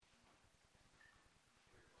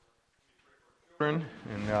And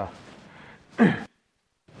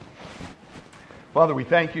Father, we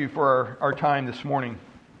thank you for our time this morning.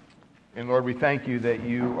 And Lord, we thank you that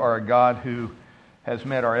you are a God who has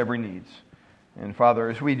met our every needs. And Father,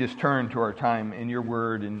 as we just turn to our time in your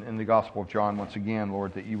word in the Gospel of John once again,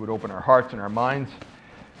 Lord, that you would open our hearts and our minds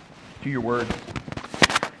to your word.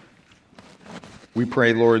 We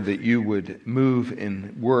pray, Lord, that you would move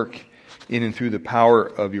and work in and through the power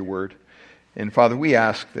of your word. And Father, we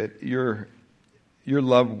ask that your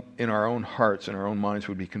love in our own hearts and our own minds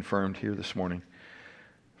would be confirmed here this morning.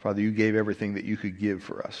 Father, you gave everything that you could give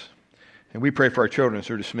for us. And we pray for our children as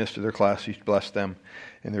they're dismissed to their class. You bless them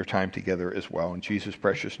in their time together as well. In Jesus'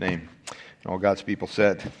 precious name. And all God's people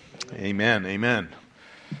said, amen, amen.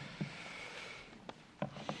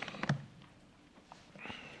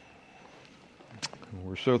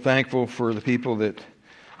 We're so thankful for the people the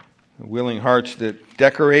willing hearts that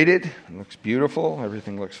decorated. It looks beautiful.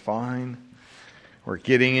 Everything looks fine. We're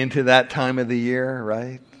getting into that time of the year,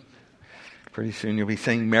 right? Pretty soon you'll be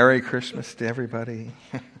saying Merry Christmas to everybody.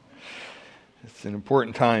 It's an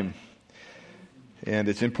important time. And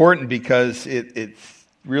it's important because it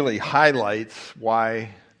really highlights why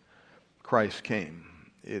Christ came.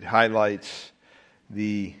 It highlights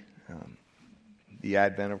the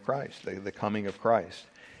advent of Christ, the coming of Christ.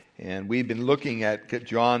 And we've been looking at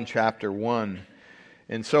John chapter 1.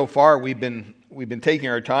 And so far we've been taking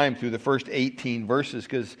our time through the first 18 verses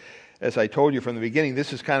because, as I told you from the beginning,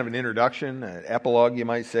 this is kind of an introduction, an epilogue, you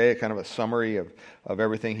might say, a kind of a summary of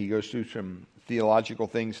everything. He goes through some theological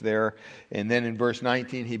things there. And then in verse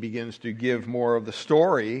 19, he begins to give more of the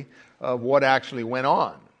story of what actually went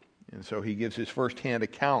on. And so he gives his first-hand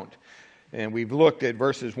account. And we've looked at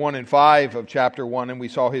verses 1 and 5 of chapter 1, and we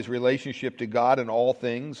saw his relationship to God in all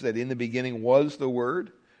things, that in the beginning was the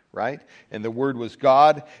Word, right? And the Word was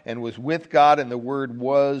God, and was with God, and the Word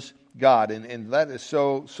was God. And that is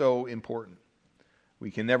so important.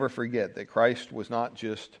 We can never forget that Christ was not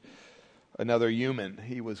just another human.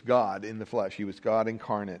 He was God in the flesh. He was God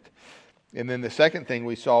incarnate. And then the second thing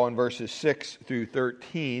we saw in verses 6 through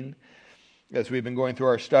 13, as we've been going through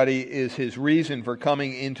our study, is his reason for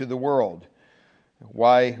coming into the world.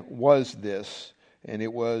 Why was this? And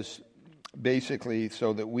it was basically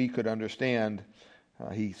so that we could understand.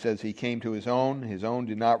 He says he came to his own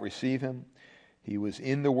did not receive him. He was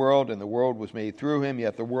in the world, and the world was made through him,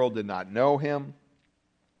 yet the world did not know him.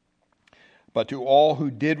 But to all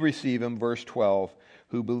who did receive him, verse 12,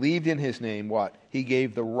 who believed in his name, what? He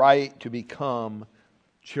gave the right to become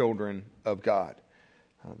children of God.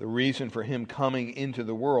 The reason for him coming into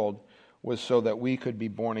the world was so that we could be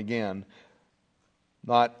born again,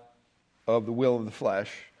 not of the will of the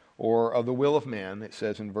flesh or of the will of man, it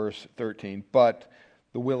says in verse 13, but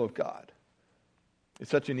the will of God.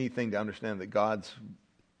 It's such a neat thing to understand that God's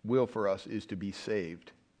will for us is to be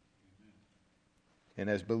saved. And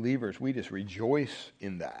as believers, we just rejoice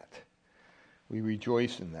in that. We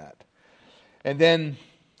rejoice in that. And then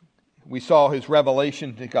we saw his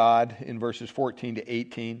revelation to God in verses 14 to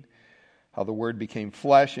 18, how the Word became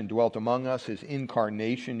flesh and dwelt among us, his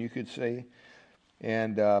incarnation, you could say.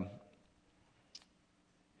 And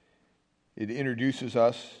it introduces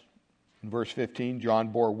us in verse 15. John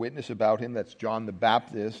bore witness about him. That's John the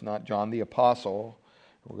Baptist, not John the Apostle.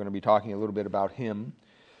 We're going to be talking a little bit about him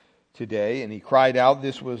today. And he cried out,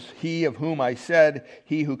 "This was he of whom I said,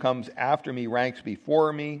 he who comes after me ranks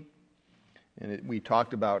before me." And we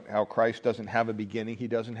talked about how Christ doesn't have a beginning. He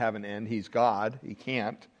doesn't have an end. He's God. He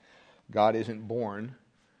can't. God isn't born.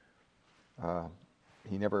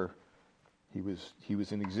 He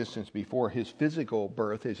was in existence before his physical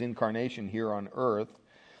birth, his incarnation here on earth.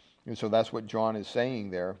 And so that's what John is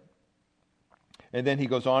saying there. And then he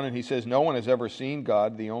goes on and he says, "No one has ever seen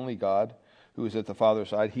God, the only God, who is at the Father's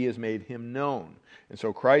side. He has made him known." And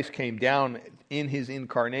so Christ came down in his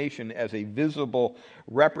incarnation as a visible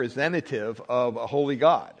representative of a holy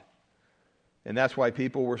God. And that's why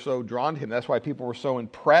people were so drawn to him. That's why people were so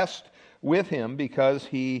impressed with him, because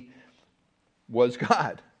he was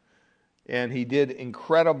God. And he did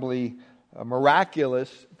incredibly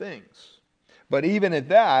miraculous things. But even at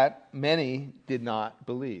that, many did not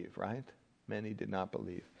believe, right? Many did not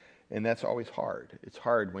believe. And that's always hard. It's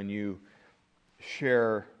hard when you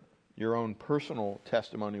share your own personal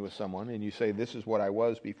testimony with someone and you say, this is what I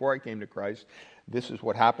was before I came to Christ, this is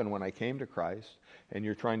what happened when I came to Christ, and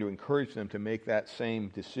you're trying to encourage them to make that same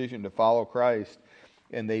decision to follow Christ,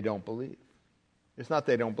 and they don't believe. It's not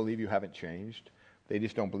they don't believe you haven't changed, they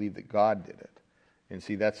just don't believe that God did it. And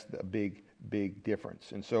see, that's the big big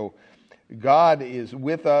difference. And so God is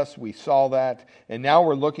with us. We saw that. And now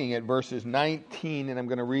we're looking at verses 19, and I'm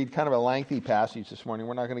going to read kind of a lengthy passage this morning.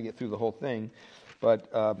 We're not going to get through the whole thing, but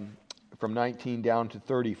from 19 down to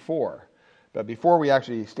 34. But before we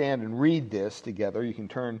actually stand and read this together, you can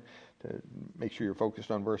turn to make sure you're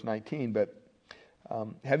focused on verse 19. But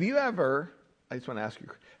have you ever, I just want to ask you,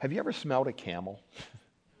 have you ever smelled a camel?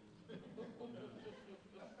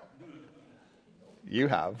 You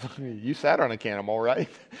have. You sat on a camel, right?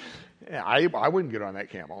 Yeah, I wouldn't get on that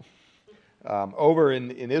camel. Over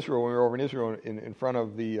in Israel, when we were over in Israel, in front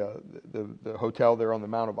of the hotel there on the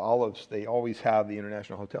Mount of Olives, they always have the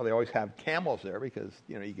International Hotel. They always have camels there because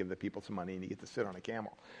you give the people some money and you get to sit on a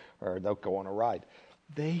camel, or they'll go on a ride.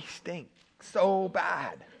 They stink so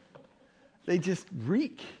bad. They just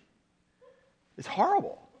reek. It's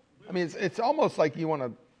horrible. I mean, it's almost like you want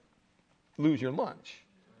to lose your lunch.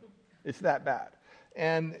 It's that bad.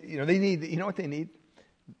 And they need. You know what they need?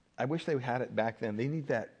 I wish they had it back then. They need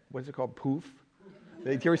that, what's it called, poof?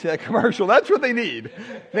 Did you ever see that commercial? That's what they need.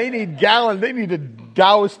 They need gallons. They need to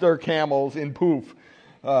douse their camels in poof.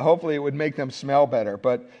 Hopefully it would make them smell better.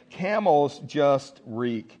 But camels just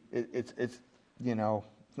reek. It's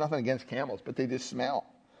nothing against camels, but they just smell.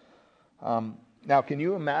 Now, can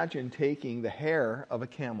you imagine taking the hair of a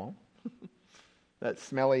camel, that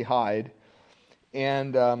smelly hide,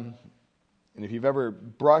 and if you've ever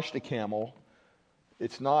brushed a camel,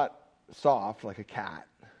 it's not soft like a cat.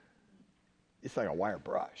 It's like a wire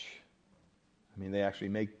brush. I mean, they actually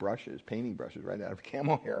make brushes, painting brushes, right out of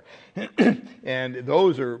camel hair. And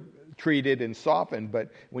those are treated and softened. But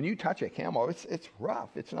when you touch a camel, it's rough.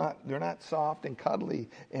 They're not soft and cuddly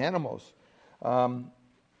animals. Can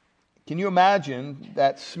you imagine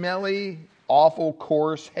that smelly, awful,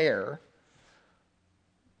 coarse hair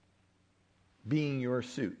being your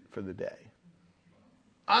suit for the day?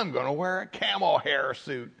 I'm going to wear a camel hair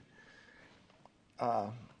suit.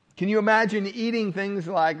 Can you imagine eating things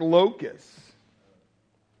like locusts,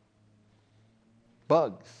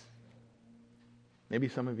 bugs? Maybe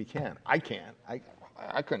some of you can. I can't.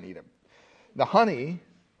 I couldn't eat them. The honey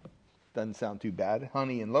doesn't sound too bad,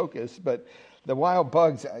 honey and locusts, but the wild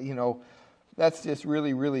bugs, that's just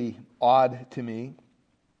really, really odd to me.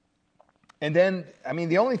 And then,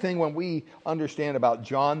 the only thing when we understand about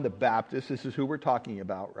John the Baptist, this is who we're talking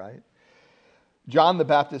about, right? John the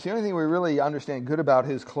Baptist, the only thing we really understand good about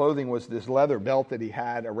his clothing was this leather belt that he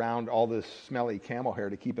had around all this smelly camel hair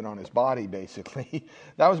to keep it on his body, basically.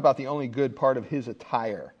 That was about the only good part of his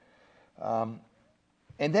attire. And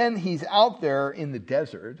then he's out there in the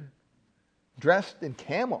desert, dressed in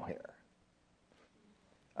camel hair.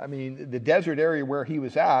 The desert area where he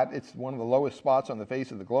was at, it's one of the lowest spots on the face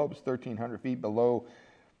of the globe. It's 1,300 feet below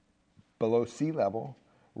sea level.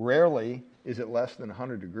 Rarely is it less than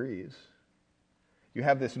 100 degrees. You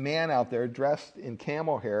have this man out there dressed in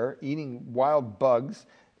camel hair, eating wild bugs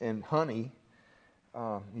and honey.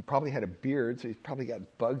 He probably had a beard, so he's probably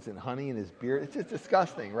got bugs and honey in his beard. It's just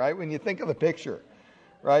disgusting, right? When you think of the picture.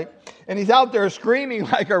 Right? And he's out there screaming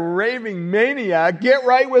like a raving maniac, get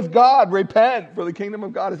right with God, repent, for the kingdom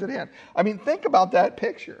of God is at hand. Think about that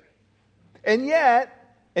picture. And yet,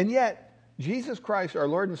 Jesus Christ, our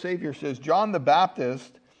Lord and Savior, says John the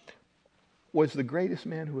Baptist was the greatest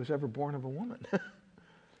man who was ever born of a woman.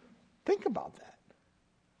 Think about that.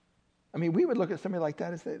 We would look at somebody like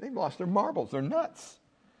that as they've lost their marbles, they're nuts.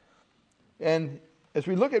 And as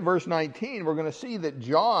we look at verse 19, we're going to see that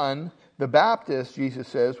John the Baptist, Jesus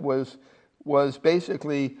says, was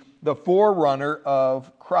basically the forerunner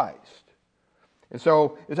of Christ. And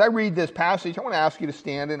so, as I read this passage, I want to ask you to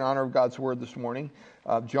stand in honor of God's word this morning.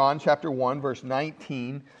 John chapter 1, verse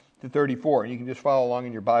 19 to 34. And you can just follow along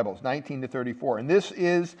in your Bibles, 19 to 34. And this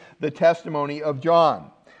is the testimony of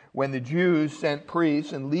John, when the Jews sent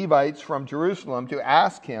priests and Levites from Jerusalem to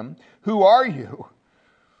ask him, "Who are you?"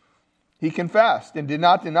 He confessed and did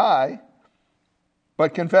not deny,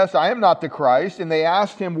 but confessed, "I am not the Christ." And they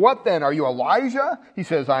asked him, "What then? Are you Elijah?" He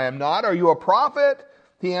says, "I am not." "Are you a prophet?"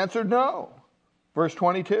 He answered, "No." Verse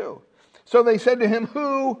 22. So they said to him,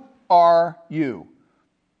 "Who are you?"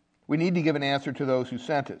 We need to give an answer to those who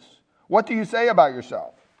sent us. "What do you say about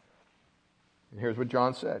yourself?" And here's what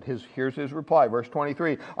John said. Here's his reply. Verse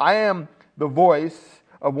 23. "I am the voice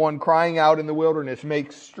of one crying out in the wilderness,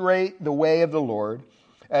 'Make straight the way of the Lord,'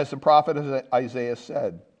 as the prophet Isaiah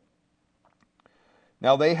said."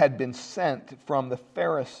 Now they had been sent from the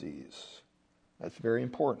Pharisees. That's very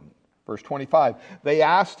important. Verse 25. They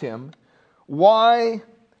asked him, "Why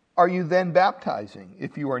are you then baptizing,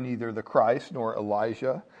 if you are neither the Christ, nor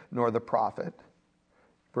Elijah, nor the prophet?"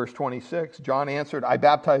 Verse 26. John answered, "I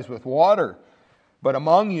baptize with water But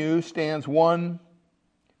among you stands one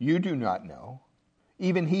you do not know,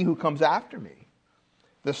 even he who comes after me,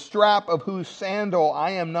 the strap of whose sandal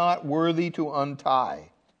I am not worthy to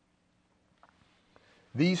untie."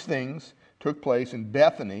 These things took place in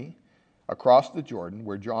Bethany, across the Jordan,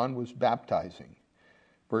 where John was baptizing.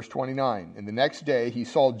 Verse 29, "And the next day he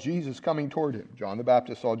saw Jesus coming toward him." John the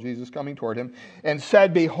Baptist saw Jesus coming toward him, "and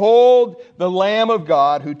said, 'Behold, the Lamb of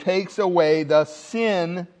God who takes away the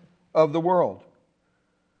sin of the world.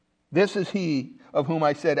 This is he of whom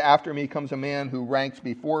I said, after me comes a man who ranks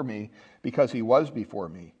before me, because he was before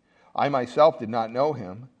me. I myself did not know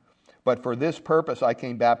him, but for this purpose I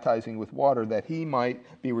came baptizing with water, that he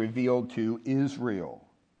might be revealed to Israel.'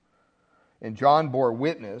 And John bore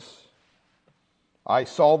witness, 'I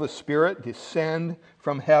saw the Spirit descend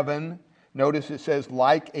from heaven.'" Notice it says,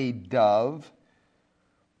 "like a dove."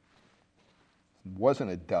 It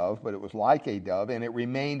wasn't a dove, but it was like a dove, "and it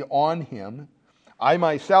remained on him. I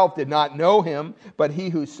myself did not know him, but he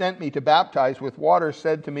who sent me to baptize with water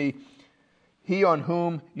said to me, 'He on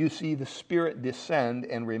whom you see the Spirit descend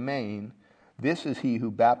and remain, this is he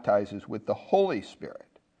who baptizes with the Holy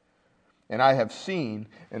Spirit.' And I have seen,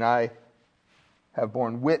 and I have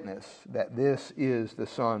borne witness that this is the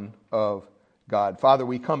Son of God." Father,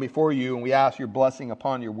 we come before you and we ask your blessing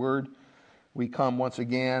upon your word. We come once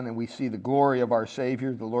again and we see the glory of our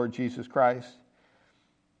Savior, the Lord Jesus Christ.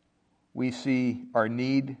 We see our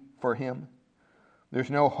need for him.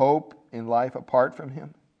 There's no hope in life apart from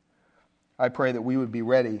him. I pray that we would be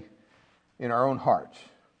ready in our own hearts,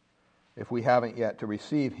 if we haven't yet, to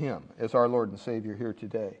receive him as our Lord and Savior here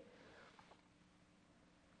today.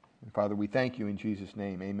 And Father, we thank you in Jesus'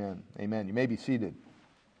 name. Amen. Amen. You may be seated.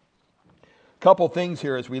 A couple things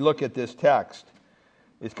here as we look at this text.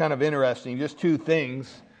 It's kind of interesting. Just two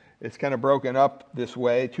things. It's kind of broken up this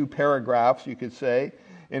way. Two paragraphs, you could say.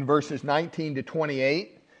 In verses 19 to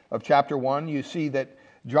 28 of chapter 1, you see that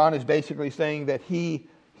John is basically saying that he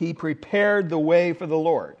prepared the way for the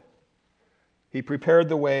Lord. He prepared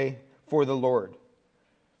the way for the Lord.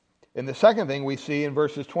 And the second thing we see in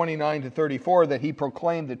verses 29 to 34, that he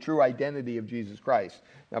proclaimed the true identity of Jesus Christ.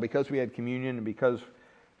 Now, because we had communion and because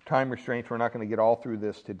time restraints, we're not going to get all through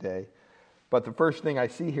this today. But the first thing I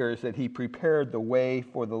see here is that he prepared the way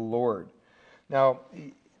for the Lord. Now,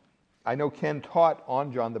 I know Ken taught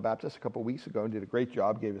on John the Baptist a couple weeks ago and did a great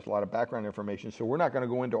job, gave us a lot of background information. So we're not going to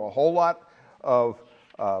go into a whole lot of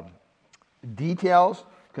details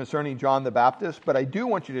concerning John the Baptist, but I do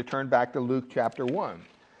want you to turn back to Luke chapter 1.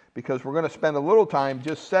 Because we're going to spend a little time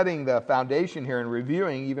just setting the foundation here and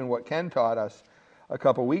reviewing even what Ken taught us a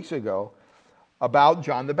couple weeks ago about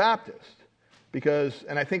John the Baptist.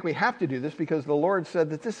 And I think we have to do this because the Lord said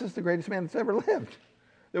that this is the greatest man that's ever lived,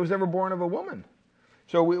 that was ever born of a woman.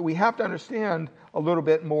 So we have to understand a little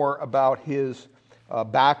bit more about his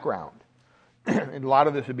background. And a lot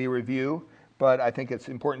of this would be review, but I think it's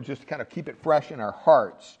important just to kind of keep it fresh in our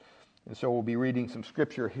hearts. And so we'll be reading some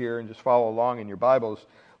scripture here and just follow along in your Bibles.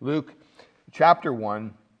 Luke chapter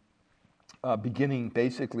 1, beginning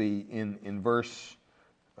basically in verse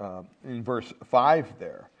 5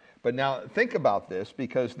 there. But now think about this,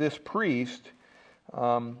 because this priest,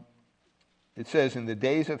 it says, in the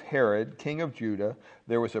days of Herod, king of Judah,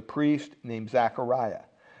 there was a priest named Zechariah.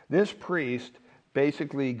 This priest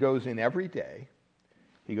basically goes in every day.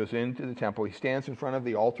 He goes into the temple. He stands in front of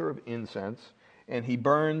the altar of incense, and he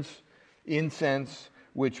burns incense,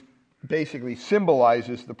 which basically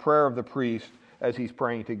symbolizes the prayer of the priest as he's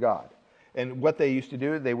praying to God. And what they used to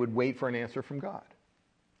do, they would wait for an answer from God.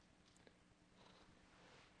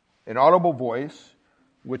 An audible voice,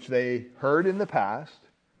 which they heard in the past,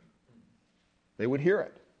 they would hear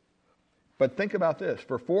it. But think about this.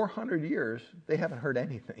 For 400 years, they haven't heard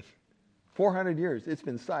anything. 400 years, it's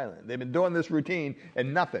been silent. They've been doing this routine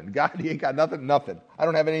and nothing. God, you ain't got nothing. I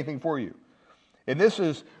don't have anything for you. And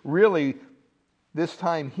this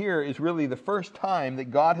time here is really the first time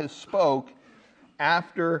that God has spoke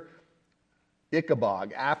after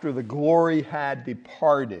Ichabod, after the glory had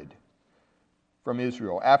departed from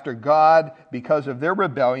Israel. After God, because of their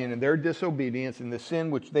rebellion and their disobedience and the sin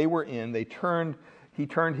which they were in, he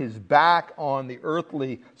turned his back on the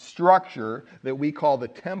earthly structure that we call the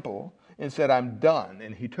temple and said, "I'm done."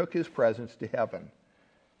 And he took his presence to heaven,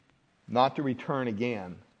 not to return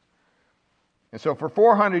again. And so for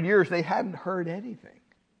 400 years, they hadn't heard anything.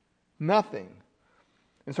 Nothing.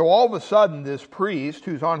 And so all of a sudden, this priest,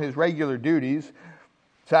 who's on his regular duties,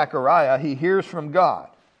 Zechariah, he hears from God.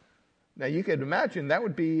 Now, you could imagine that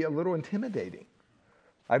would be a little intimidating.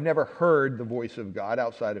 I've never heard the voice of God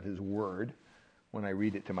outside of his word when I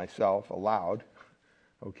read it to myself aloud.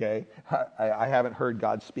 Okay? I haven't heard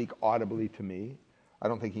God speak audibly to me. I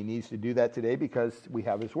don't think he needs to do that today because we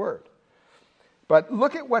have his word. But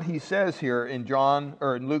look at what he says here in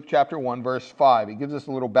Luke chapter 1, verse 5. He gives us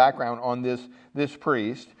a little background on this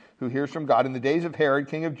priest who hears from God. In the days of Herod,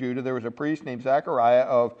 king of Judah, there was a priest named Zechariah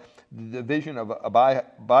of the division of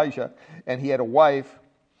Abijah, and he had a wife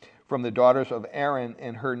from the daughters of Aaron,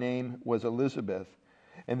 and her name was Elizabeth.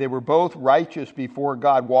 And they were both righteous before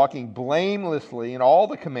God, walking blamelessly in all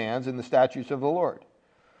the commands and the statutes of the Lord.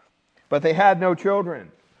 But they had no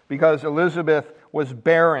children, because Elizabeth was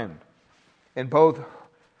barren, and both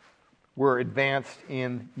were advanced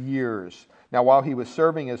in years. Now, while he was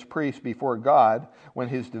serving as priest before God, when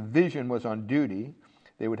his division was on duty,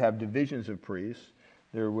 they would have divisions of priests.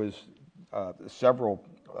 There was several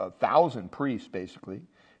thousand priests, basically,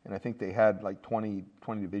 and I think they had like 20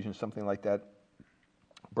 divisions, something like that,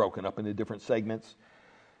 broken up into different segments.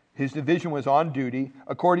 His division was on duty.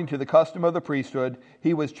 According to the custom of the priesthood,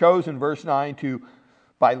 he was chosen, verse 9,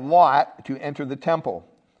 by lot to enter the temple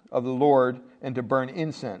of the Lord and to burn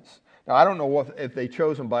incense. Now, I don't know if they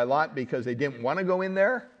chose him by lot because they didn't want to go in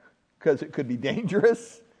there, because it could be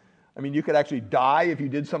dangerous. I mean, you could actually die if you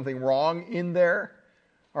did something wrong in there,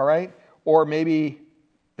 all right? Or maybe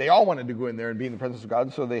they all wanted to go in there and be in the presence of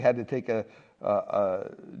God, so they had to take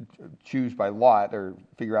choose by lot or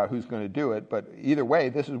figure out who's going to do it. But either way,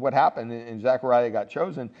 this is what happened, and Zechariah got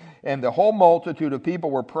chosen. And the whole multitude of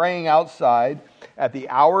people were praying outside at the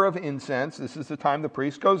hour of incense. This is the time the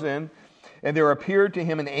priest goes in. And there appeared to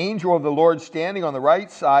him an angel of the Lord standing on the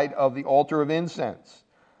right side of the altar of incense.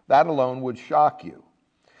 That alone would shock you.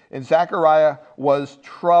 And Zechariah was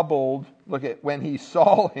troubled, look at, when he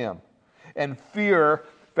saw him, and fear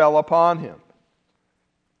fell upon him.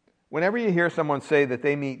 Whenever you hear someone say that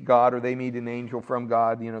they meet God or they meet an angel from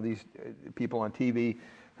God, you know, these people on TV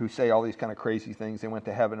who say all these kind of crazy things, they went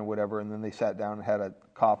to heaven or whatever, and then they sat down and had a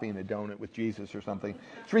coffee and a donut with Jesus or something.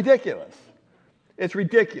 It's ridiculous. It's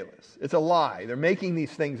ridiculous. It's a lie. They're making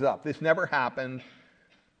these things up. This never happened.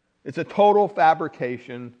 It's a total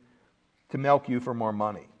fabrication to milk you for more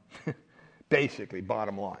money. Basically,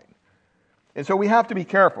 bottom line. And so we have to be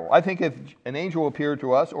careful. I think if an angel appeared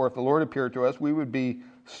to us, or if the Lord appeared to us, we would be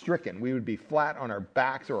stricken. We would be flat on our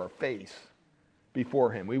backs or our face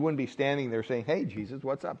before him. We wouldn't be standing there saying, "Hey, Jesus,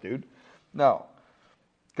 what's up, dude?" No.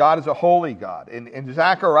 God is a holy God. And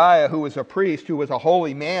Zechariah, who was a priest, who was a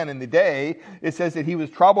holy man in the day, it says that he was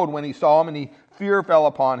troubled when he saw him, and fear fell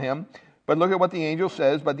upon him. But look at what the angel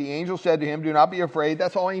says. But the angel said to him, "Do not be afraid."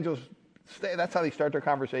 That's all angels say. That's how they start their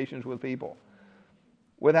conversations with people.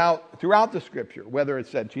 Throughout the scripture, whether it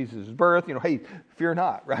said Jesus' birth, hey, fear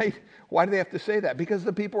not, right? Why do they have to say that? Because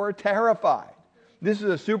the people are terrified. This is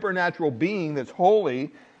a supernatural being that's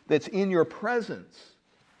holy, that's in your presence.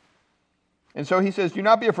 And so he says, "Do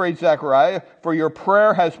not be afraid, Zechariah, for your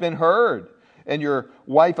prayer has been heard, and your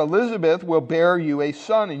wife Elizabeth will bear you a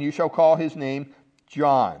son, and you shall call his name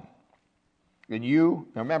John. And you,"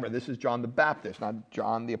 now remember, this is John the Baptist, not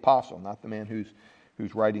John the Apostle, not the man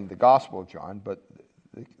who's writing the Gospel of John, but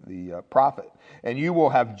the prophet. "And you will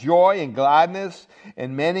have joy and gladness,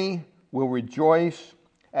 and many will rejoice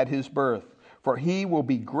at his birth, for he will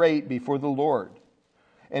be great before the Lord.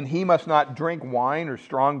 And he must not drink wine or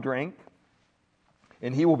strong drink,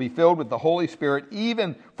 and he will be filled with the Holy Spirit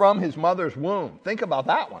even from his mother's womb." Think about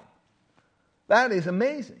that one. That is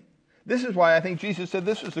amazing. This is why I think Jesus said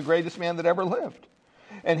this is the greatest man that ever lived.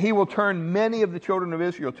 "And he will turn many of the children of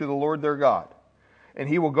Israel to the Lord their God. And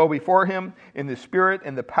he will go before him in the spirit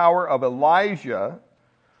and the power of Elijah."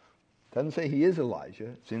 It doesn't say he is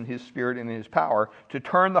Elijah. It's in his spirit and in his power, "to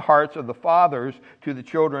turn the hearts of the fathers to the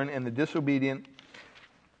children, and the disobedient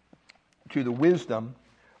to the wisdom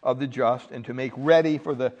of the just, and to make ready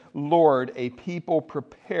for the Lord a people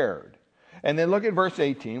prepared." And then look at verse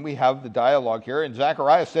 18. We have the dialogue here. "And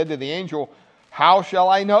Zechariah said to the angel, 'How shall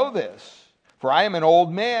I know this? For I am an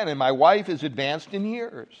old man, and my wife is advanced in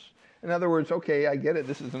years.'" In other words, okay, I get it.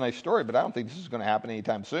 This is a nice story, but I don't think this is going to happen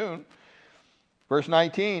anytime soon. Verse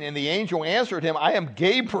 19, "And the angel answered him, 'I am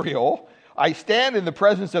Gabriel. I stand in the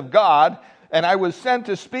presence of God, and I was sent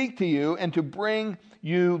to speak to you and to bring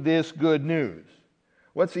you this good news.'"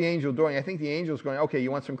 What's the angel doing? I think the angel's going, okay, you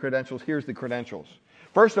want some credentials? Here's the credentials.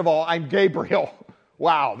 First of all, I'm Gabriel.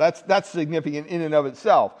 Wow, that's significant in and of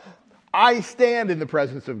itself. I stand in the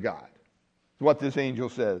presence of God, is what this angel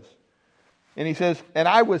says. And he says, "And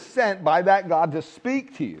I was sent by that God to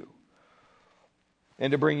speak to you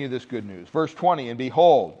and to bring you this good news." Verse 20, "And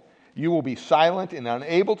behold, you will be silent and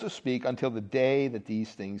unable to speak until the day that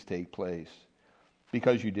these things take place,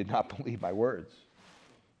 because you did not believe my words."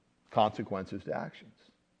 Consequences to actions.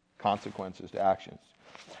 Consequences to actions,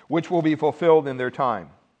 which will be fulfilled in their time.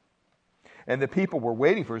 And the people were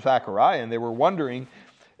waiting for Zechariah, and they were wondering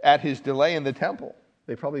at his delay in the temple.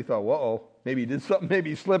 They probably thought, whoa, maybe he did something, maybe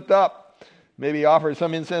he slipped up, maybe he offered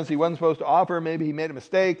some incense he wasn't supposed to offer, maybe he made a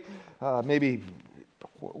mistake, maybe,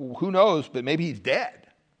 who knows, but maybe he's dead.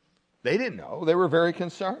 They didn't know. They were very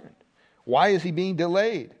concerned. Why is he being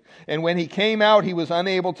delayed? And when he came out, he was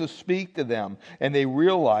unable to speak to them, and they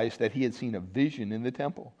realized that he had seen a vision in the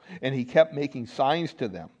temple, and he kept making signs to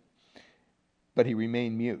them, but he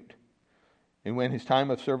remained mute. And when his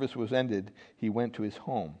time of service was ended, he went to his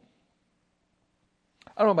home.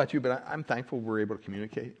 I don't know about you, but I'm thankful we're able to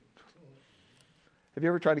communicate. Have you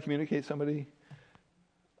ever tried to communicate with somebody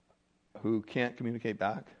who can't communicate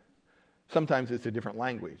back? Sometimes it's a different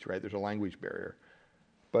language, right? There's a language barrier.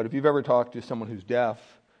 But if you've ever talked to someone who's deaf,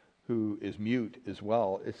 who is mute as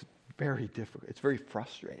well, it's very difficult. It's very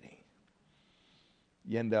frustrating.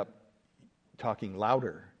 You end up talking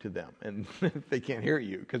louder to them, and they can't hear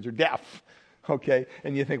you because they're deaf. Okay,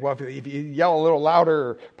 and you think, well, if you yell a little louder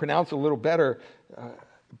or pronounce a little better,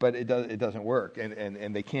 but it doesn't work.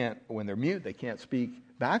 And they can't, when they're mute, they can't speak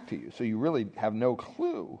back to you. So you really have no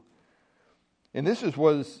clue. And this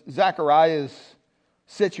was Zechariah's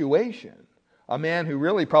situation. A man who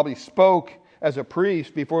really probably spoke as a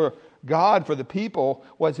priest before God for the people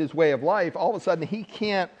was his way of life. All of a sudden, he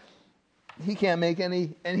can't make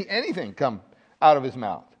anything come out of his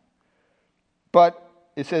mouth. But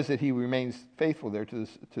it says that he remains faithful there to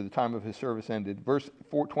the time of his service ended. Verse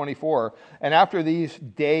 24, and after these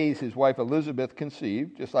days his wife Elizabeth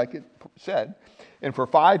conceived, just like it said, and for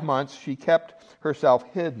 5 months she kept herself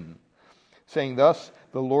hidden, saying, thus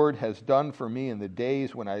the Lord has done for me in the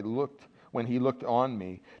days when he looked on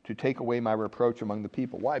me to take away my reproach among the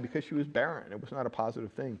people. Why? Because she was barren. It was not a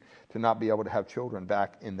positive thing to not be able to have children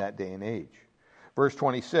back in that day and age. Verse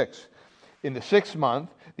 26, in the 6th month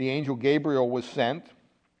the angel Gabriel was sent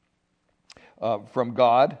from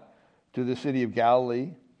God to the city of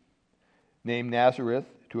Galilee, named Nazareth,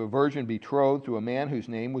 to a virgin betrothed to a man whose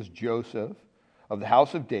name was Joseph, of the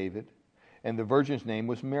house of David, and the virgin's name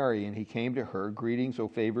was Mary. And he came to her, greetings, O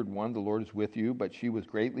favored one, the Lord is with you. But she was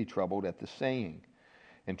greatly troubled at the saying,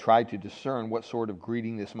 and tried to discern what sort of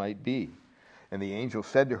greeting this might be. And the angel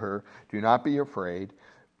said to her, do not be afraid,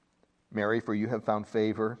 Mary, for you have found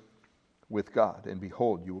favor with God. And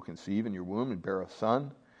behold, you will conceive in your womb and bear a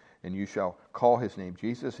son, and you shall call his name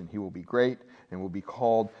Jesus, and he will be great, and will be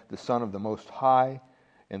called the Son of the Most High.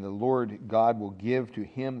 And the Lord God will give to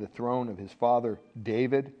him the throne of his father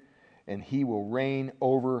David, and he will reign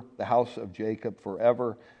over the house of Jacob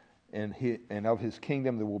forever, and of his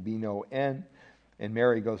kingdom there will be no end. And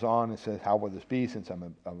Mary goes on and says, how will this be, since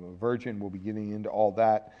I'm a virgin? We'll be getting into all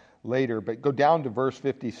that later. But go down to verse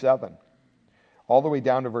 57. All the way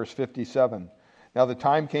down to verse 57. Now the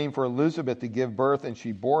time came for Elizabeth to give birth, and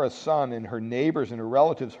she bore a son, and her neighbors and her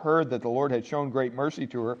relatives heard that the Lord had shown great mercy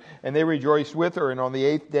to her, and they rejoiced with her. And on the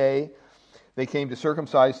 8th day they came to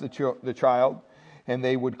circumcise the child, and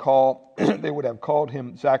they would have called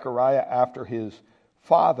him Zechariah after his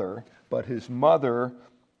father, but his mother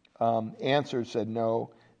answered, said,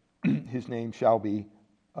 no, his name shall be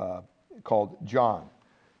called John.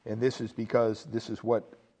 And this is because this is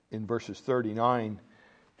what in verses 39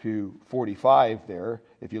 to 45 there,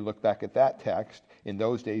 if you look back at that text, in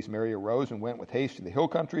those days Mary arose and went with haste to the hill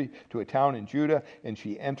country, to a town in Judah, and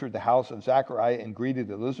she entered the house of Zechariah and greeted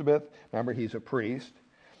Elizabeth. Remember, he's a priest,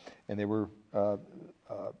 and they were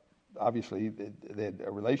obviously they had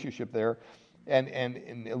a relationship there. And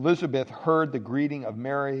Elizabeth heard the greeting of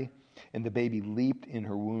Mary, and the baby leaped in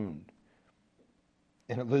her womb.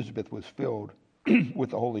 And Elizabeth was filled with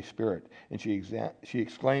the Holy Spirit, and she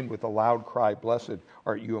exclaimed with a loud cry, blessed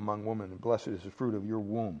art you among women, and blessed is the fruit of your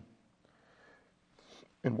womb.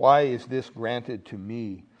 And why is this granted to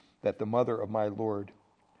me, that the mother of my Lord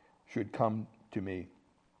should come to me?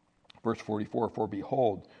 Verse 44, for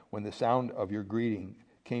behold, when the sound of your greeting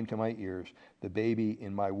came to my ears, the baby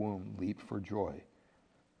in my womb leaped for joy.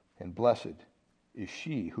 And blessed is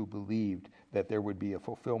she who believed that there would be a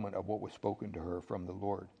fulfillment of what was spoken to her from the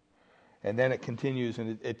Lord. And then it continues,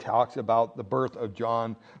 and it talks about the birth of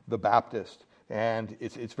John the Baptist. And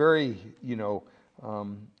it's very,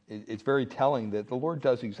 it's very telling that the Lord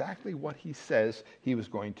does exactly what he says he was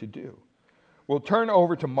going to do. We'll turn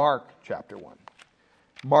over to Mark chapter 1.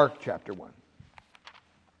 Mark chapter 1.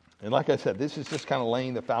 And like I said, this is just kind of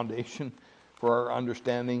laying the foundation for our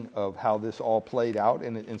understanding of how this all played out.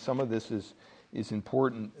 And some of this is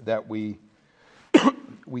important that we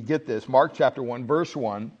get this. Mark chapter 1, verse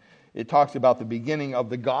 1. It talks about the beginning of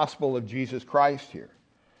the gospel of Jesus Christ here.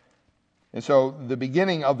 And so the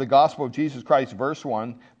beginning of the gospel of Jesus Christ, verse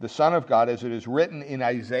 1, the Son of God, as it is written in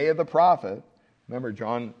Isaiah the prophet, remember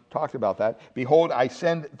John talked about that, behold, I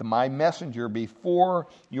send my messenger before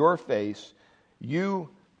your face, who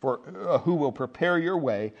will prepare your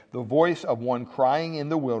way, the voice of one crying in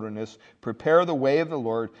the wilderness, prepare the way of the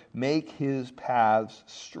Lord, make his paths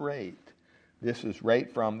straight. This is right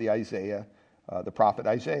from the prophet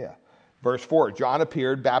Isaiah. Verse 4, John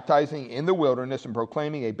appeared, baptizing in the wilderness and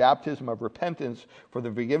proclaiming a baptism of repentance for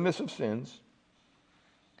the forgiveness of sins.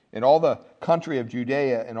 And all the country of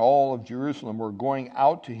Judea and all of Jerusalem were going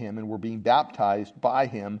out to him and were being baptized by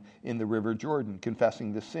him in the river Jordan,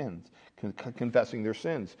 confessing their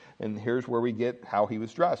sins. And here's where we get how he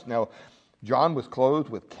was dressed. Now, John was clothed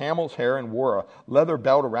with camel's hair and wore a leather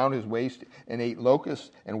belt around his waist and ate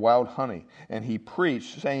locusts and wild honey. And he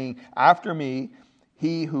preached, saying, after me,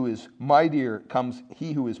 he who is mightier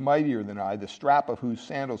than I, the strap of whose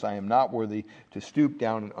sandals I am not worthy to stoop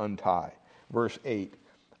down and untie. Verse 8,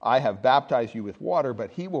 I have baptized you with water, but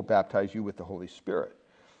he will baptize you with the Holy Spirit.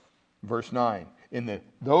 Verse 9, in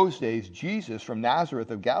those days, Jesus from Nazareth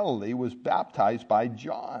of Galilee was baptized by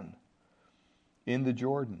John in the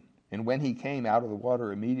Jordan. And when he came out of the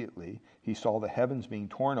water immediately, he saw the heavens being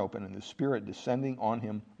torn open and the Spirit descending on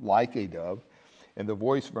him like a dove. And the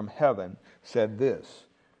voice from heaven said this.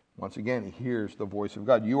 Once again, he hears the voice of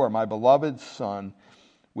God. You are my beloved Son.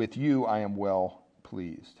 With you I am well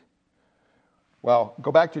pleased. Well,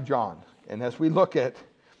 go back to John. And as we look at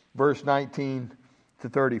verse 19 to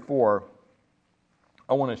 34,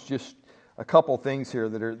 I want to just a couple things here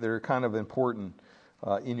that are kind of important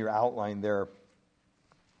in your outline there.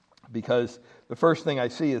 Because the first thing I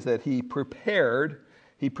see is that he prepared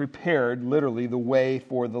literally the way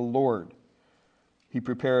for the Lord. He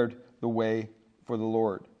prepared the way for the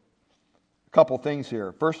Lord. A couple things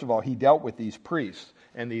here. First of all, he dealt with these priests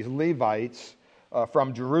and these Levites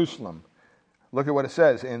from Jerusalem. Look at what it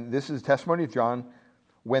says, and this is testimony of John.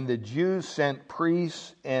 When the Jews sent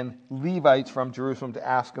priests and Levites from Jerusalem to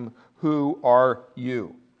ask him, who are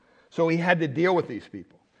you? So he had to deal with these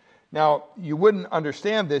people. Now, you wouldn't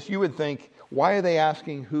understand this. You would think, why are they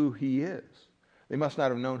asking who he is? They must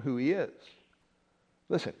not have known who he is.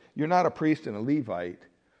 Listen, you're not a priest and a Levite,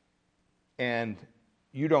 and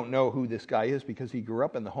you don't know who this guy is because he grew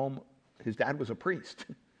up in the home. His dad was a priest.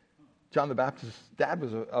 John the Baptist's dad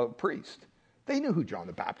was a priest. They knew who John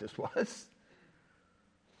the Baptist was.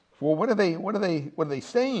 Well, what are they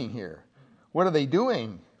saying here? What are they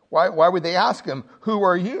doing? Why would they ask him, who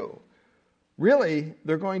are you? Really,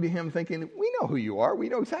 they're going to him thinking, we know who you are. We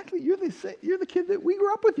know exactly. You're the kid that we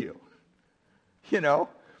grew up with you. You know?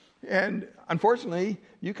 And unfortunately,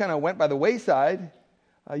 you kind of went by the wayside.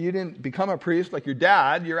 You didn't become a priest like your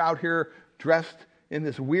dad. You're out here dressed in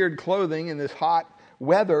this weird clothing in this hot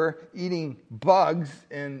weather, eating bugs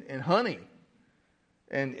and honey,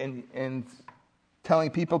 and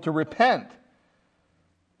telling people to repent.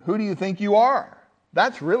 Who do you think you are?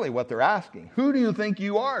 That's really what they're asking. Who do you think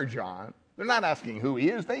you are, John? They're not asking who he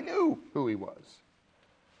is. They knew who he was.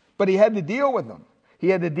 But he had to deal with them. He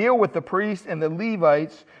had to deal with the priests and the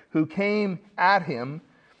Levites who came at him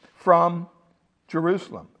from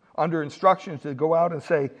Jerusalem under instructions to go out and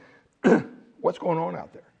say, what's going on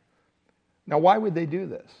out there? Now, why would they do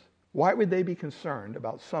this? Why would they be concerned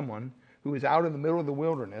about someone who is out in the middle of the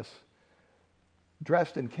wilderness,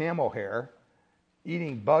 dressed in camel hair,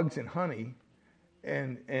 eating bugs and honey,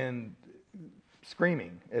 and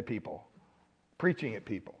screaming at people, preaching at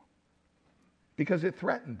people? Because it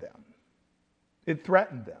threatened them. It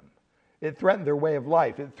threatened them. It threatened their way of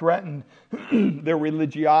life. It threatened their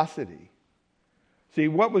religiosity. See,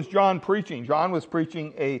 what was John preaching? John was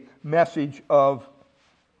preaching a message of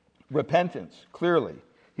repentance, clearly.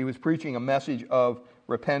 He was preaching a message of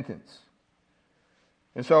repentance.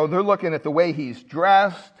 And so they're looking at the way he's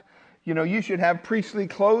dressed. You know, you should have priestly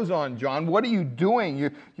clothes on, John. What are you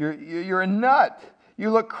doing? You're a nut. You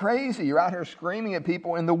look crazy. You're out here screaming at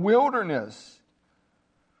people in the wilderness,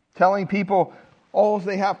 telling people all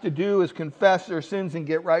they have to do is confess their sins and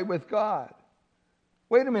get right with God.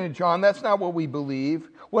 Wait a minute, John, that's not what we believe.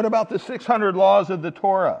 What about the 600 laws of the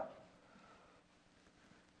Torah?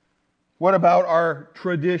 What about our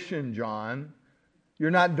tradition, John?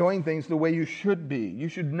 You're not doing things the way you should be. You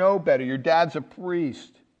should know better. Your dad's a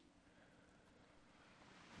priest.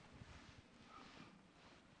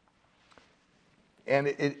 And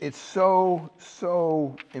it's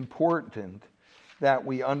so important that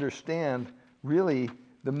we understand really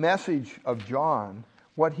the message of John,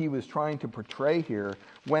 what he was trying to portray here,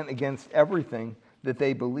 went against everything that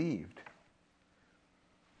they believed.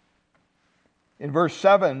 In verse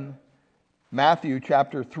 7, Matthew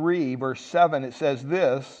chapter 3, verse 7, it says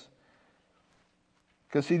this.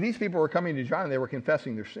 Because, see, these people were coming to John and they were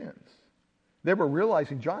confessing their sins. They were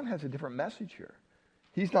realizing John has a different message here.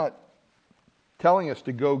 He's not telling us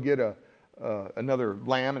to go get another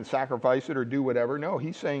lamb and sacrifice it or do whatever. No,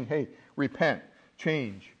 he's saying, hey, repent,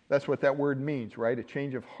 change. That's what that word means, right? A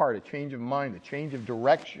change of heart, a change of mind, a change of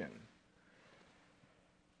direction.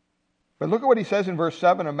 But look at what he says in verse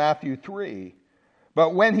 7 of Matthew 3.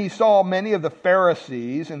 But when he saw many of the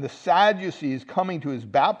Pharisees and the Sadducees coming to his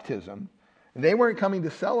baptism, and they weren't coming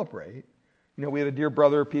to celebrate. You know, we had a dear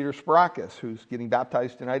brother, Peter Sparakis, who's getting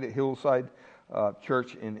baptized tonight at Hillside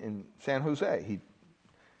Church in San Jose.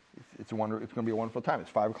 It's going to be a wonderful time. It's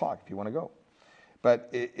 5 o'clock if you want to go.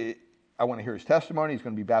 But I want to hear his testimony. He's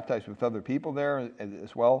going to be baptized with other people there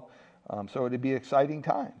as well. So it'd be an exciting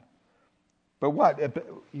time. But what?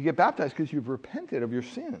 You get baptized because you've repented of your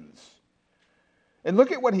sins. And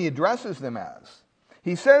look at what he addresses them as.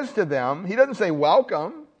 He says to them, he doesn't say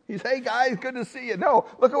welcome. He says, hey guys, good to see you. No,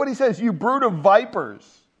 look at what he says. You brood of vipers.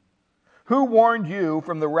 Who warned you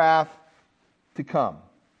from the wrath to come?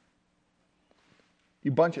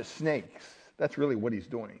 You bunch of snakes. That's really what he's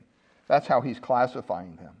doing. That's how he's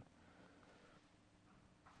classifying them.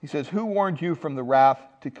 He says, who warned you from the wrath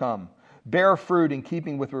to come? Bear fruit in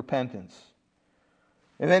keeping with repentance.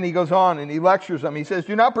 And then he goes on and he lectures them. He says,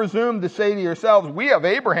 do not presume to say to yourselves, we have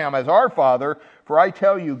Abraham as our father, for I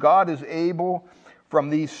tell you, God is able from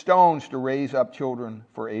these stones to raise up children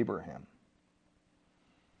for Abraham.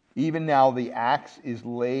 Even now the axe is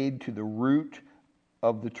laid to the root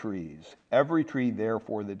of the trees. Every tree,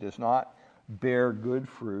 therefore, that does not bear good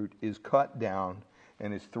fruit is cut down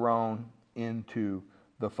and is thrown into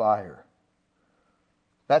the fire.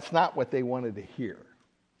 That's not what they wanted to hear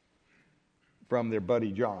from their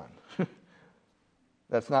buddy John.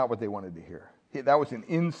 That's not what they wanted to hear. That was an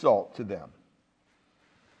insult to them.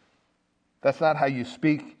 That's not how you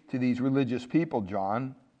speak to these religious people,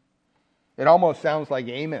 John. It almost sounds like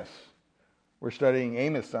Amos. We're studying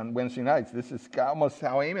Amos on Wednesday nights. This is almost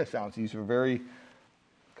how Amos sounds.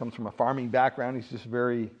 Comes from a farming background. He's just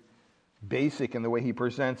very basic in the way he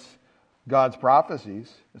presents God's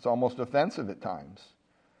prophecies. It's almost offensive at times.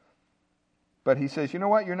 But he says, you know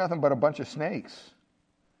what? You're nothing but a bunch of snakes.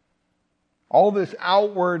 All this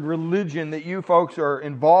outward religion that you folks are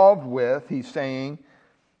involved with, he's saying,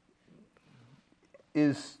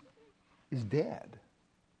 is dead.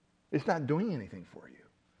 It's not doing anything for you.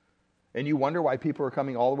 And you wonder why people are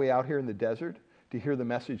coming all the way out here in the desert to hear the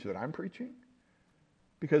message that I'm preaching?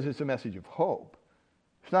 Because it's a message of hope.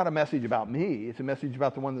 It's not a message about me. It's a message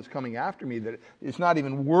about the one that's coming after me, that it's not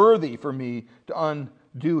even worthy for me to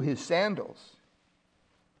undo his sandals.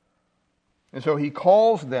 And so he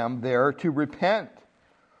calls them there to repent.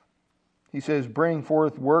 He says, bring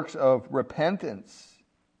forth works of repentance.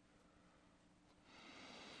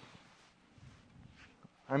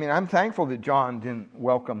 I mean, I'm thankful that John didn't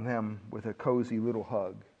welcome them with a cozy little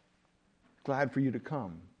hug. Glad for you to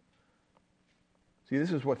come. See,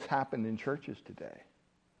 this is what's happened in churches today.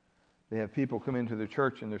 They have people come into the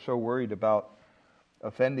church and they're so worried about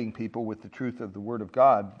offending people with the truth of the Word of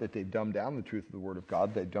God that they've dumbed down the truth of the Word of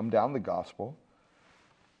God. They've dumbed down the gospel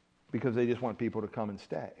because they just want people to come and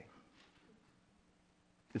stay.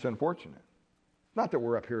 It's unfortunate. Not that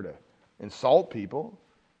we're up here to insult people.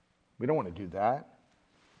 We don't want to do that.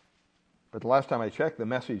 But the last time I checked, the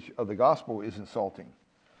message of the gospel is insulting.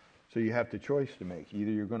 So you have the choice to make. Either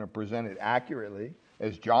you're going to present it accurately,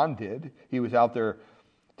 as John did. He was out there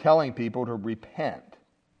telling people to repent.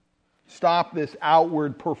 Stop this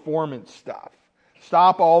outward performance stuff.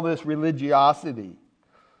 Stop all this religiosity.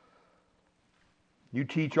 You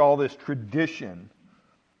teach all this tradition,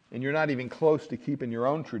 and you're not even close to keeping your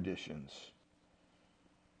own traditions.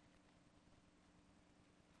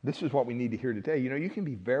 This is what we need to hear today. You know, you can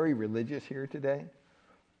be very religious here today.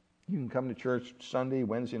 You can come to church Sunday,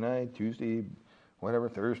 Wednesday night, Tuesday, whatever,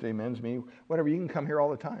 Thursday, men's meeting, whatever. You can come here all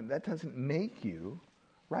the time. That doesn't make you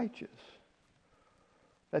righteous.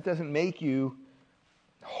 That doesn't make you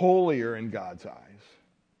holier in God's eyes.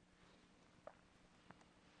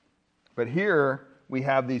 But here we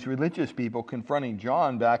have these religious people confronting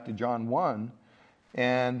John, back to John 1,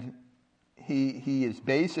 and he is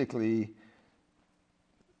basically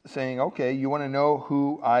saying, okay, you want to know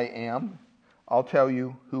who I am? I'll tell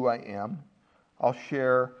you who I am. I'll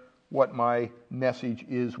share what my message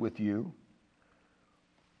is with you.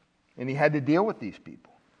 And he had to deal with these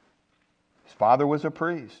people. His father was a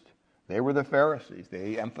priest. They were the Pharisees.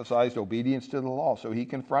 They emphasized obedience to the law, so he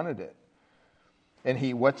confronted it.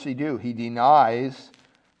 And what's he do? He denies.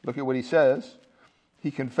 Look at what he says. He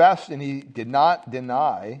confessed and he did not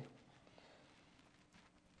deny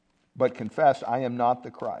but confess, I am not the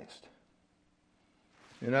Christ.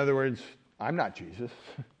 In other words, I'm not Jesus.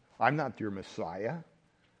 I'm not your Messiah.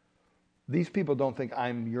 These people don't think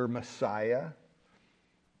I'm your Messiah.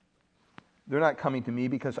 They're not coming to me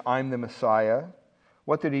because I'm the Messiah.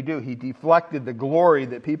 What did he do? He deflected the glory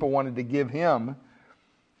that people wanted to give him.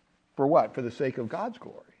 For what? For the sake of God's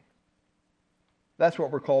glory. That's what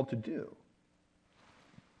we're called to do.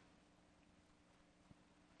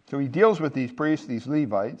 So he deals with these priests, these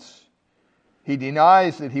Levites. He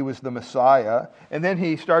denies that he was the Messiah. And then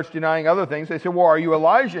he starts denying other things. They say, well, are you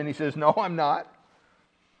Elijah? And he says, no, I'm not.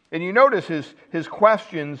 And you notice his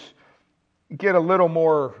questions get a little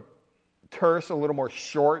more terse, a little more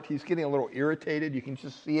short. He's getting a little irritated. You can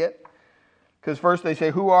just see it. Because first they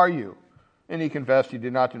say, who are you? And he confessed he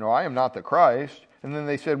did not know, I am not the Christ. And then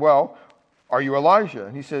they said, well, are you Elijah?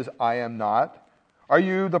 And he says, I am not. Are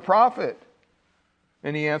you the prophet?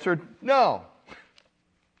 And he answered, no.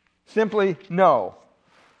 Simply, no.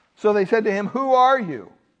 So they said to him, who are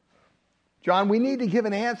you? John, we need to give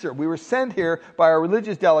an answer. We were sent here by our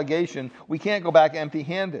religious delegation. We can't go back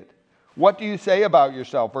empty-handed. What do you say about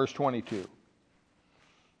yourself? Verse 22.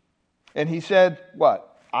 And he said,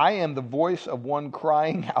 what? I am the voice of one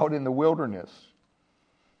crying out in the wilderness.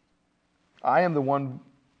 I am the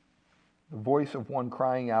voice of one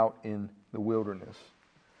crying out in the wilderness.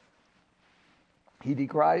 He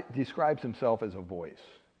describes himself as a voice.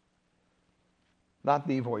 Not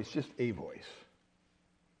the voice, just a voice.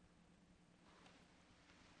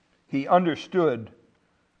 He understood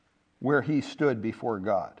where he stood before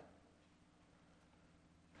God.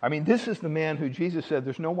 I mean, this is the man who Jesus said,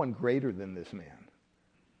 there's no one greater than this man.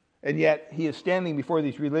 And yet, he is standing before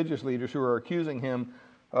these religious leaders who are accusing him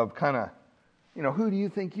of kind of, who do you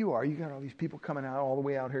think you are? You got all these people coming out all the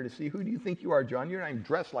way out here to see. Who do you think you are, John? You're not even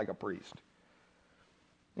dressed like a priest.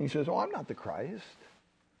 And he says, oh, I'm not the Christ.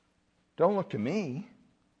 Don't look to me.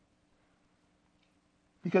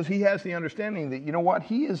 Because he has the understanding that, you know what?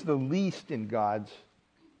 He is the least in God's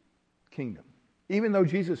kingdom. Even though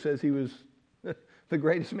Jesus says he was the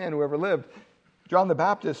greatest man who ever lived, John the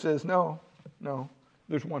Baptist says, no,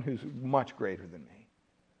 there's one who's much greater than me.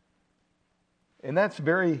 And that's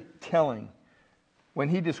very telling when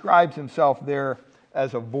he describes himself there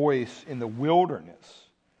as a voice in the wilderness.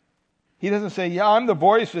 He doesn't say, yeah, I'm the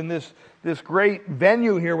voice in this great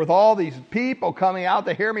venue here with all these people coming out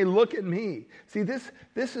to hear me. Look at me. See, this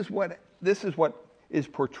is what is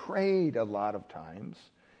portrayed a lot of times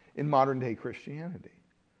in modern day Christianity.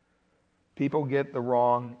 People get the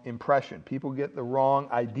wrong impression. People get the wrong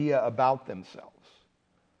idea about themselves.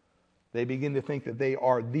 They begin to think that they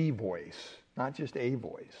are the voice, not just a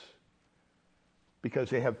voice,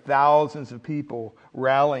 because they have thousands of people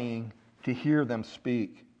rallying to hear them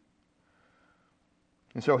speak.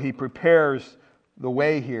 And so he prepares the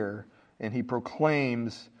way here, and he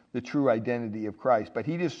proclaims the true identity of Christ. But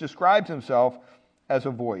he just describes himself as a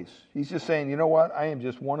voice. He's just saying, you know what? I am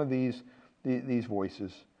just one of these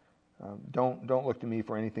voices. Don't look to me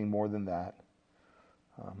for anything more than that.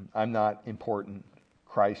 I'm not important.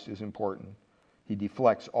 Christ is important. He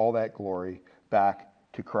deflects all that glory back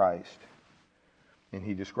to Christ. And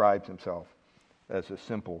he describes himself as a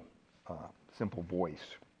simple voice.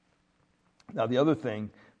 Now, the other thing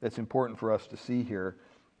that's important for us to see here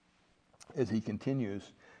as he continues,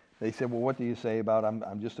 they said, well, what do you say about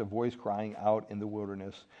I'm just a voice crying out in the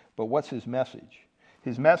wilderness? But what's his message?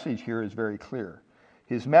 His message here is very clear.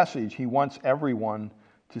 His message, he wants everyone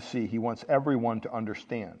to see. He wants everyone to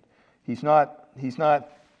understand. He's not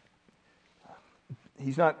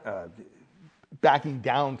backing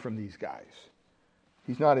down from these guys.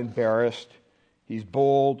 He's not embarrassed. He's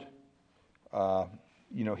bold.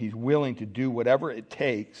 He's willing to do whatever it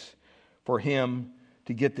takes for him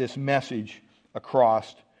to get this message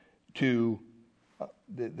across to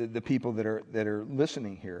the people that are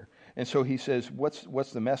listening here. And so he says,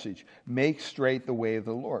 what's the message? Make straight the way of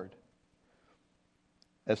the Lord,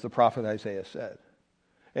 as the prophet Isaiah said.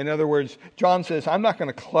 In other words, John says, I'm not going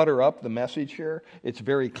to clutter up the message here. It's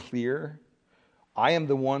very clear. I am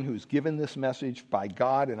the one who's given this message by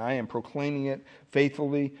God, and I am proclaiming it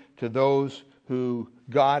faithfully to those who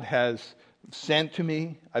God has sent to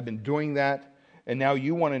me. I've been doing that. And now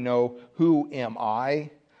you want to know, who am I?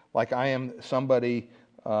 Like I am somebody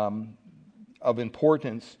of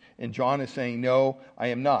importance. And John is saying, no, I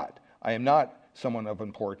am not. I am not someone of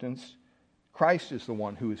importance. Christ is the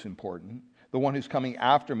one who is important, the one who's coming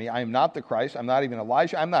after me. I am not the Christ. I'm not even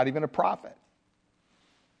Elijah. I'm not even a prophet.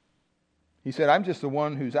 He said, I'm just the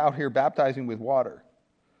one who's out here baptizing with water.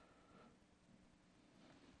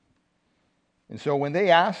 And so when they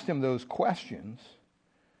asked him those questions,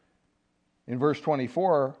 in verse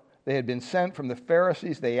 24, they had been sent from the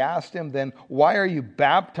Pharisees. They asked him, then, why are you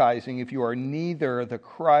baptizing if you are neither the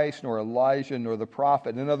Christ, nor Elijah, nor the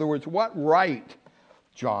prophet? In other words, what right,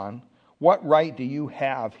 John, what right do you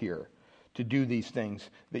have here to do these things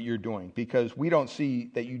that you're doing? Because we don't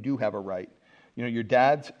see that you do have a right. You know, your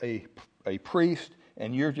dad's a priest,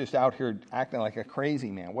 and you're just out here acting like a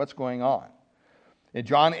crazy man. What's going on? And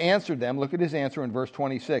John answered them. Look at his answer in verse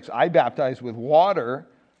 26. I baptize with water,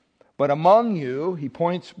 but among you, he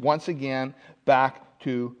points once again back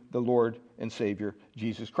to the Lord and Savior,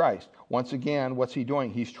 Jesus Christ. Once again, what's he doing?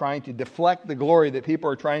 He's trying to deflect the glory that people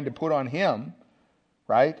are trying to put on him,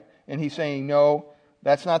 right? And he's saying, no,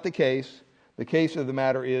 that's not the case. The case of the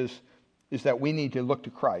matter is that we need to look to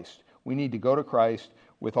Christ. We need to go to Christ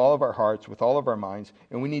with all of our hearts, with all of our minds,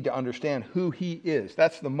 and we need to understand who he is.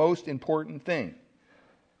 That's the most important thing.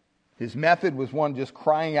 His method was one just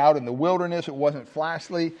crying out in the wilderness. It wasn't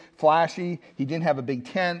flashy. He didn't have a big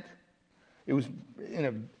tent. It was in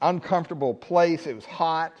an uncomfortable place. It was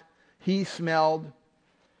hot. He smelled.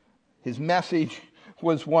 His message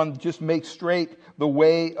was one, just make straight the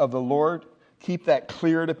way of the Lord. Keep that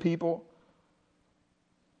clear to people.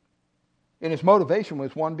 And his motivation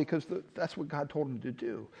was one, because that's what God told him to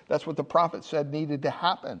do. That's what the prophet said needed to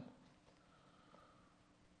happen.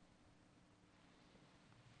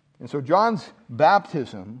 And so John's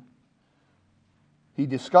baptism, he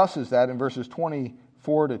discusses that in verses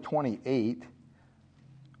 24 to 28,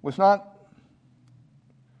 was not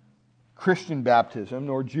Christian baptism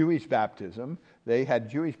nor Jewish baptism. They had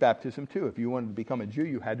Jewish baptism too. If you wanted to become a Jew,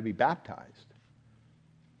 you had to be baptized.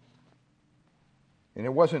 And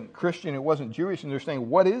it wasn't Christian, it wasn't Jewish, and they're saying,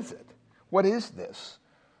 what is it? What is this?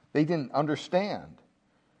 They didn't understand.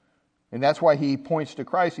 And that's why he points to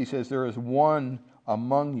Christ. He says, there is one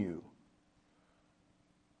among you.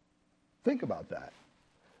 Think about that.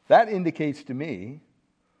 That indicates to me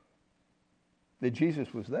that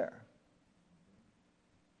Jesus was there.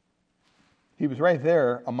 He was right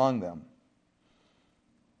there among them.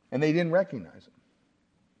 And they didn't recognize him.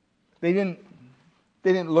 They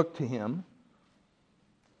didn't look to him.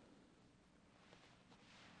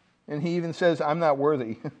 And he even says, I'm not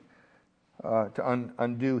worthy to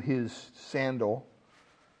undo his sandal.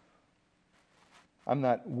 I'm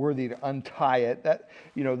not worthy to untie it. That,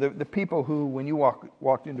 you know, the people who, when you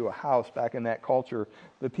walked into a house back in that culture,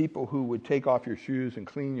 the people who would take off your shoes and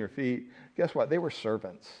clean your feet, guess what? They were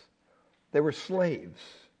servants. They were slaves,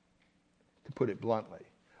 to put it bluntly,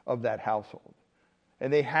 of that household.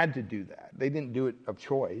 And they had to do that. They didn't do it of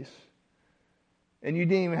choice. And you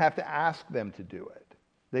didn't even have to ask them to do it.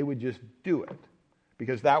 They would just do it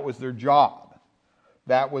because that was their job.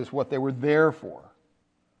 That was what they were there for.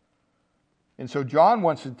 And so John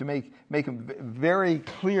wants to make it very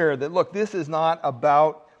clear that, look, this is not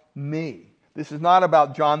about me. This is not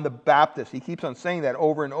about John the Baptist. He keeps on saying that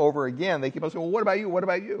over and over again. They keep on saying, well, what about you? What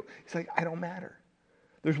about you? He's like, I don't matter.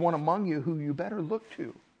 There's one among you who you better look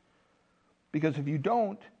to. Because if you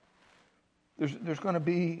don't, there's going to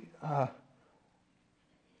be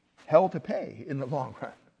hell to pay in the long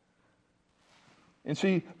run. And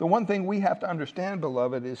see, the one thing we have to understand,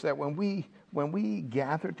 beloved, is that when we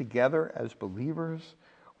gather together as believers,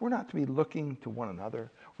 we're not to be looking to one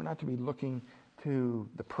another. We're not to be looking to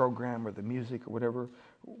the program or the music or whatever.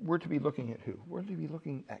 We're to be looking at who? We're to be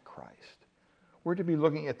looking at Christ. We're to be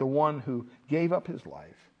looking at the one who gave up his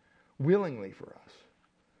life willingly for us.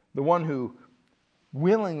 The one who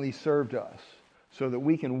willingly served us so that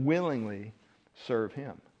we can willingly serve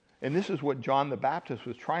him. And this is what John the Baptist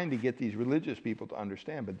was trying to get these religious people to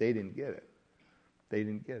understand, but they didn't get it. They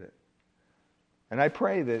didn't get it. And I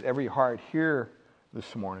pray that every heart here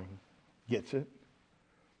this morning gets it.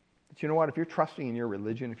 But you know what? If you're trusting in your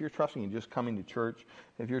religion, if you're trusting in just coming to church,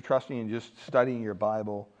 if you're trusting in just studying your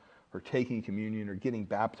Bible or taking communion or getting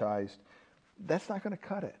baptized, that's not going to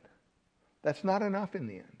cut it. That's not enough in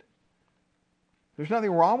the end. There's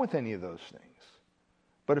nothing wrong with any of those things.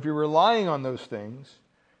 But if you're relying on those things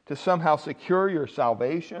to somehow secure your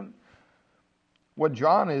salvation, what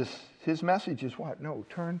John is, his message is what? No,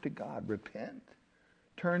 turn to God. Repent.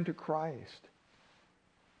 Turn to Christ.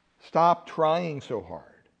 Stop trying so hard.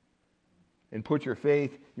 And put your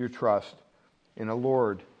faith, your trust in a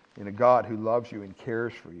Lord, in a God who loves you and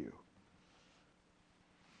cares for you.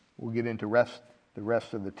 We'll get into the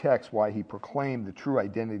rest of the text, why he proclaimed the true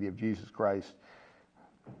identity of Jesus Christ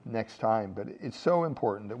next time. But it's so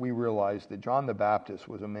important that we realize that John the Baptist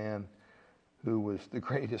was a man who was the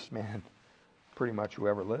greatest man pretty much who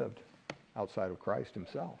ever lived outside of Christ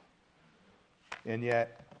himself. And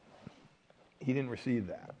yet, he didn't receive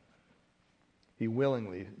that. He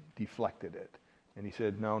willingly deflected it. And he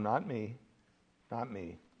said, no, not me. Not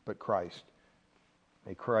me. but Christ.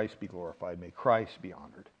 May Christ be glorified. May Christ be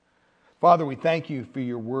honored. Father, we thank you for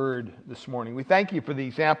your word this morning. We thank you for the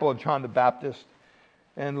example of John the Baptist.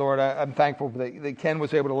 And Lord, I'm thankful that Ken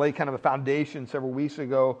was able to lay kind of a foundation several weeks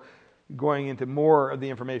ago, going into more of the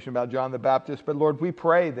information about John the Baptist. But Lord, we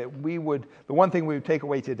pray that the one thing we would take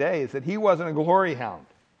away today is that he wasn't a glory hound.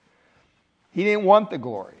 He didn't want the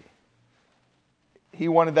glory. He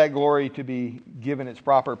wanted that glory to be given its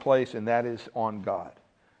proper place, and that is on God.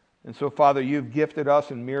 And so, Father, you've gifted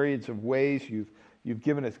us in myriads of ways. You've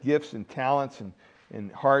given us gifts and talents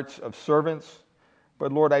and hearts of servants.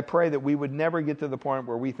 But Lord, I pray that we would never get to the point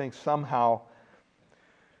where we think somehow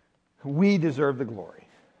we deserve the glory.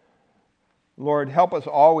 Lord, help us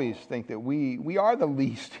always think that we are the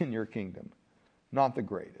least in your kingdom, not the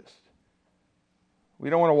greatest. We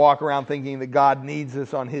don't want to walk around thinking that God needs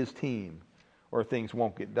us on his team, or things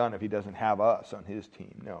won't get done if he doesn't have us on his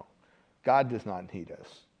team. No, God does not need us.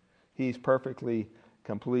 He's perfectly,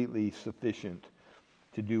 completely sufficient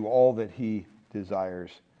to do all that he desires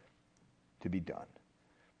to be done.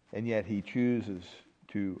 And yet he chooses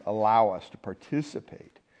to allow us to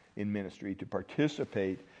participate in ministry, to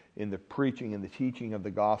participate in the preaching and the teaching of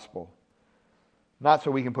the gospel. Not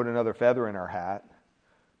so we can put another feather in our hat,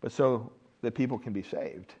 but so that people can be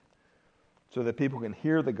saved. So that people can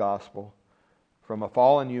hear the gospel from a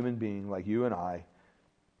fallen human being like you and I,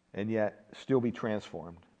 and yet still be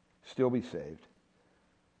transformed, still be saved.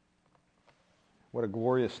 What a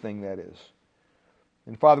glorious thing that is.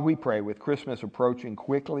 And Father, we pray with Christmas approaching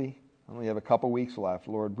quickly, only have a couple weeks left,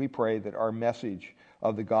 Lord, we pray that our message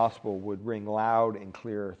of the gospel would ring loud and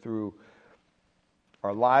clear through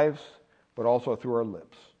our lives, but also through our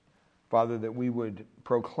lips. Father, that we would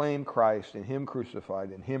proclaim Christ and him crucified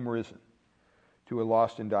and him risen to a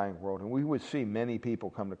lost and dying world. And we would see many people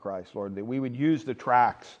come to Christ, Lord, that we would use the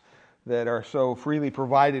tracts that are so freely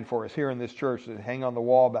provided for us here in this church that hang on the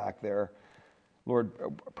wall back there. Lord,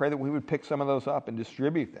 pray that we would pick some of those up and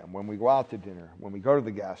distribute them when we go out to dinner, when we go to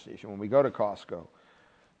the gas station, when we go to Costco,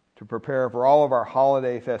 to prepare for all of our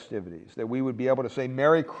holiday festivities, that we would be able to say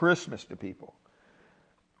Merry Christmas to people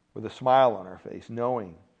with a smile on our face,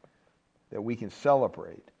 knowing that we can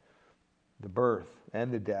celebrate the birth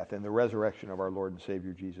and the death and the resurrection of our Lord and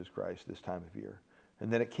Savior Jesus Christ this time of year.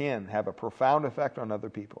 And that it can have a profound effect on other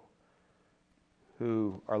people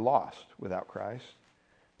who are lost without Christ.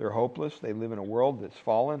 They're hopeless. They live in a world that's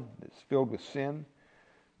fallen, that's filled with sin,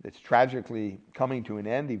 that's tragically coming to an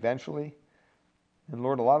end eventually. And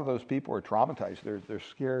Lord, a lot of those people are traumatized. They're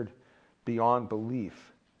scared beyond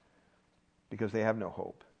belief because they have no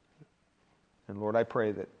hope. And Lord, I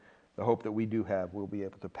pray that the hope that we do have, we'll be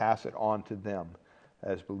able to pass it on to them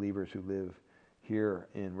as believers who live here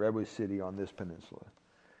in Redwood City on this peninsula.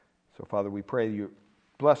 So, Father, we pray you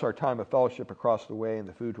bless our time of fellowship across the way and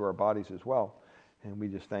the food to our bodies as well. And we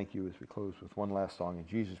just thank you as we close with one last song in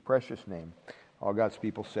Jesus' precious name. All God's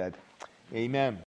people said, Amen.